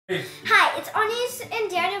Hi, it's Anish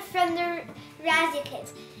and Daniel from the Razzy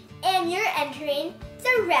Kidz, and you're entering the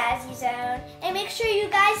Razzy Zone. And make sure you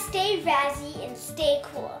guys stay Razzy and stay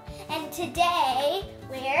cool. And today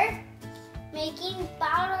we're making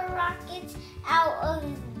bottle rockets out of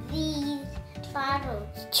these bottles,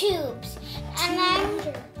 tubes, and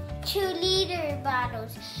then 2-liter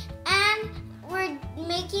bottles. And we're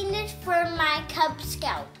making this for my Cub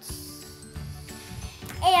Scouts.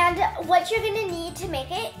 And what you're gonna need to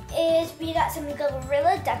make it is we got some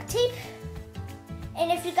Gorilla duct tape.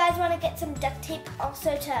 And if you guys wanna get some duct tape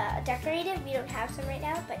also to decorate it, we don't have some right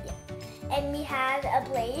now, but yeah. And we had a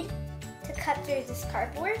blade to cut through this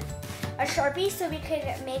cardboard, a Sharpie so we could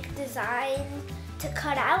make design to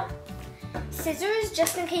cut out, scissors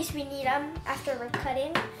just in case we need them after we're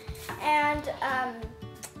cutting, and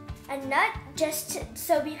a nut just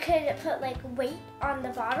so we could put like weight on the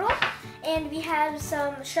bottle, and we have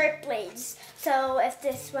some sharp blades so if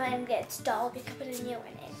this one gets dull we can put a new one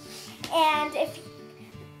in. And if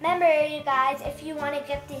remember you guys, if you want to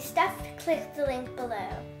get these stuff, click the link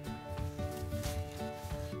below.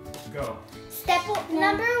 Go. Step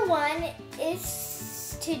number 1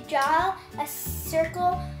 is to draw a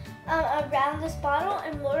circle around this bottle,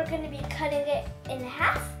 and we're going to be cutting it in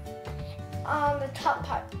half on the top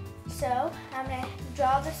part. So I'm going to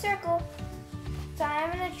draw the circle. So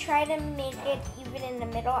I'm going to try to make it even in the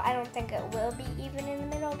middle. I don't think it will be even in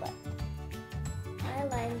the middle, but my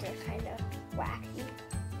lines are kind of wacky.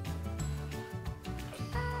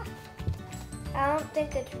 I don't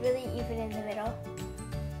think it's really even in the middle.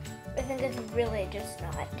 I think it's really just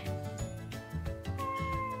not.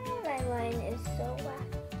 My line is so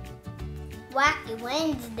wacky. Wacky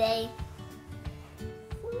Wednesday.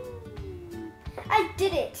 I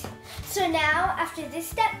did it. So now, after this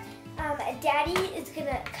step, Daddy is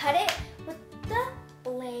gonna cut it with the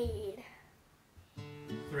blade.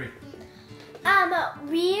 3.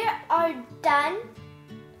 We are done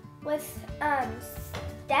with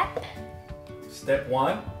Step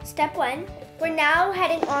 1. We're now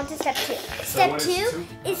heading on to step 2. Step 2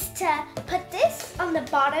 is to put this on the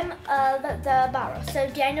bottom of the bottle. So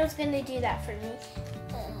Daniel's gonna do that for me.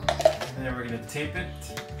 And then we're gonna tape it.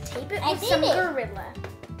 Tape it with some Gorilla.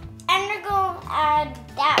 And we're going to add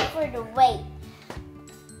that for the weight.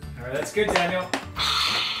 All right, that's good, Daniel.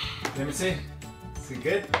 Let me see. Is it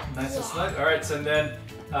good? Nice and snug. All right, so then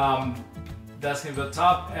that's gonna be the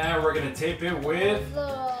top, and we're gonna tape it with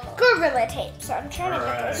Gorilla tape. So I'm trying to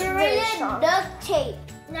get this really Gorilla duct tape.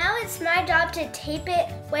 Now it's my job to tape it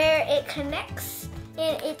where it connects,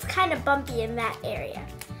 and it's kind of bumpy in that area.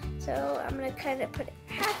 So I'm gonna kind of put it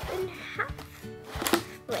half and half.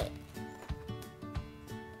 Wait.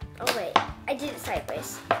 Oh wait, I did it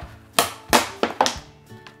sideways. And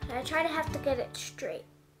I try to have to get it straight.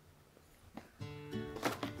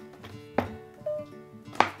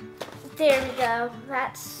 There we go.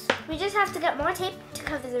 We just have to get more tape to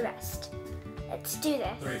cover the rest. Let's do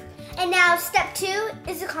this. 3. And now step 2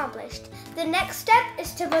 is accomplished. The next step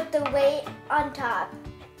is to put the weight on top.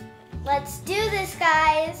 Let's do this,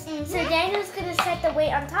 guys. So Daniel's gonna set the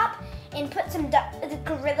weight on top and put some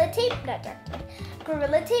Gorilla tape,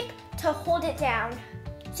 Gorilla tape to hold it down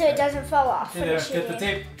so it doesn't fall off. Yeah, get the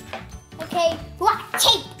tape. Okay, what?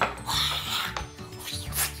 Tape!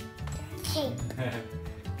 Tape.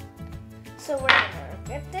 So we're gonna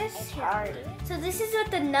get this. It's hard. So this is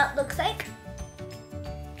what the nut looks like.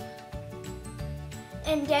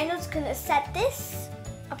 And Daniel's gonna set this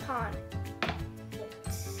upon it.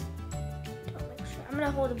 Don't make sure. I'm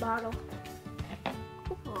gonna hold a bottle.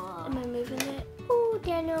 Am I moving it? Oh,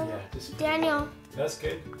 Daniel. Yeah, Daniel. That's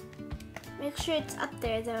good. Make sure it's up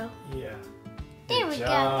there though. Yeah. There we go.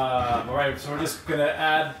 All right, so we're just gonna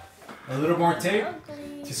add a little more tape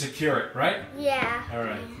to secure it, right? Yeah. All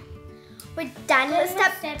right. We're done with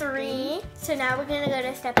step 3. So now we're gonna go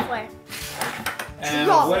to step 4. And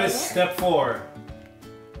what is step 4?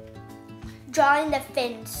 Drawing the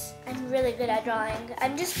fins. I'm really good at drawing.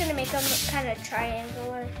 I'm just gonna make them kind of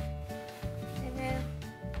triangular. And then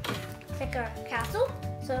make a castle.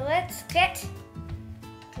 So let's get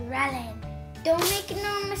drawing. Don't make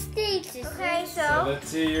no mistakes. Okay, So let's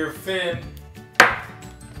see your fin.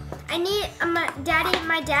 I need my dad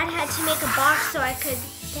had to make a box so I could.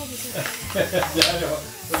 Daniel,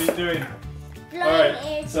 what are you doing? All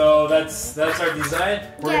right, so that's our design.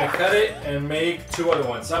 We're gonna cut it and make 2 other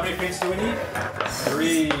ones. So how many fins do we need?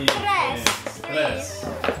 3 fins. Yes.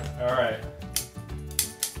 All right.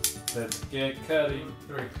 Let's get cutting.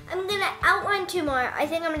 3. I'm gonna outline 2 more. I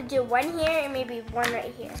think I'm gonna do 1 here and maybe 1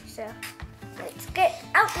 right here. So let's get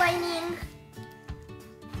outlining.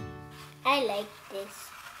 I like this.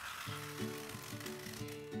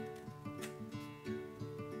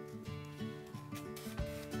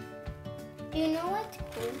 You know what's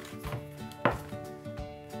cool?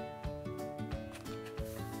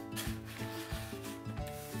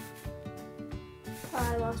 Oh,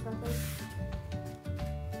 I lost my thing.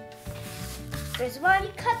 There's one.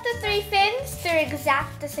 Cut the 3 fins. They're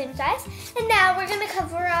exact the same size. And now we're gonna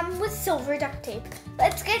cover them with silver duct tape.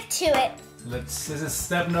 Let's get to it. This is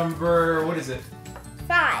step number, what is it?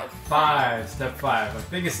 5. 5. Step 5. I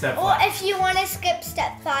think it's step 5. Or if you want to skip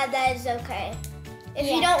step 5, that is okay. If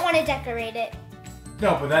you don't want to decorate it.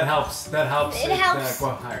 No, but that helps. That helps. It helps. Go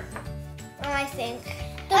higher. I think.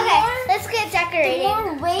 The Okay, more- let's get The decorating.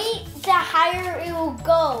 more weight, the higher it will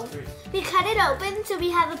go. We cut it open so we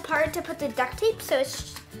have a part to put the duct tape.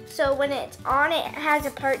 So when it's on, it has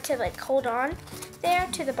a part to like hold on there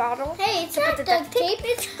to the bottle. Hey, it's To not put duct tape.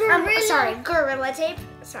 It's gorilla. Sorry, gorilla tape.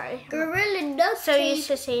 Sorry. Gorilla duct So tape. used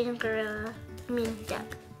to saying gorilla. I mean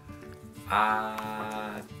duck.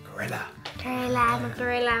 Gorilla. Gorilla, I'm a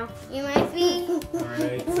gorilla. You might be.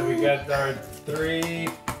 Alright, so we got our 3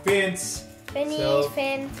 fins. Finnies, So-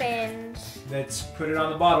 fins. Let's put it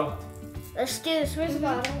on the bottle. Let's do this. Where's the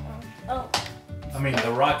bottle? Oh. I mean,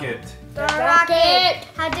 the rocket. The rocket.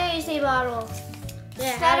 How dare you say bottle?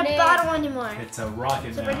 Yeah, It's not how a dare- bottle anymore. It's a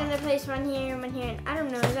rocket So we're now. gonna place one here and one here. And I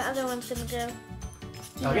don't know, the other one's gonna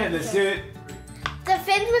go. Okay, let's do it. The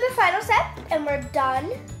fins were the final step, and we're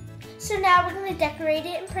done. So now we're gonna decorate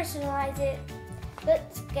it and personalize it.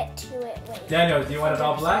 Let's get to it. Wait. Daniel, do you want it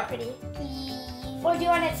all black? Pretty. Or do you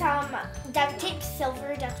want it duct tape?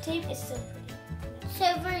 Silver duct tape is so pretty.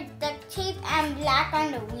 Silver duct tape and black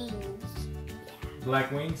on the wings.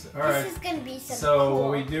 Black wings? This Alright. is gonna be so So cool.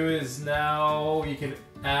 what we do is now you can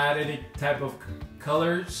add any type of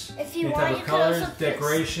colors. If you any want, type you of can colors, also put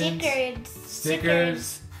decorations,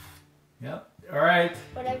 stickers. Yep. Alright.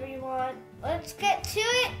 Whatever you want. Let's get to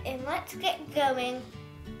it and let's get going.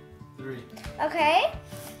 3. Okay,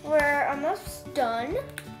 we're almost done.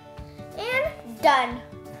 And done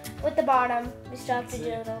with the bottom. We still have to do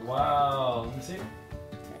it all. Wow. Let me see.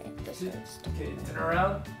 This See? one's- Okay, turn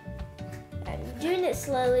around. I'm doing it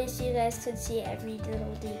slowly so you guys can see every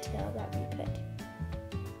little detail that we put.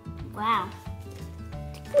 Wow.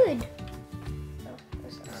 Good.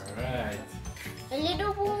 Alright. A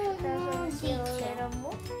little more A detail. little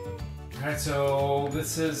more. Alright, so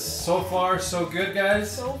this is so far so good,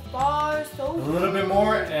 guys. So far, so A little bit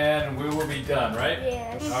more and we will be done, right?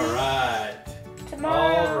 Yes. Alright.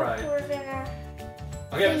 Tomorrow Alright. we're gonna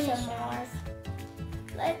Okay. do some more.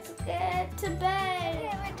 Let's get to bed.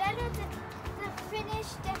 Okay, we're done with the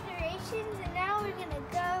finished decorations, and now we're gonna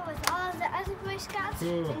go with all of the other Boy Scouts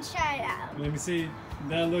Cool. and try it out. Let me see.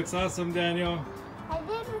 That looks awesome, Daniel. I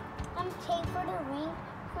did tape for the wing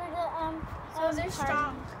for the So they're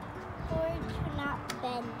strong. for it to not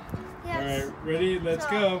bend. Yes. All right, ready? Let's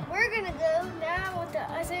So go. We're gonna go now with the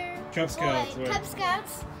other Cub Scouts, boy, right. Cub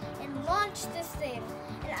Scouts, and launch this thing.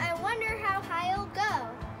 And I wonder how high it'll go.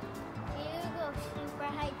 You go super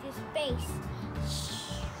high to space.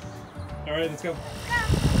 All right, let's go. Go.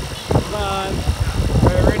 Come on. All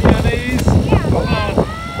right, ready on these? Yeah. Come on.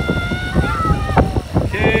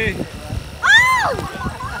 Okay.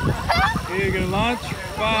 Oh! Okay, you're gonna launch.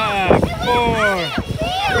 5, 4,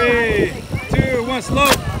 3, 2, 1. Slow.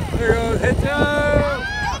 There goes. Head down.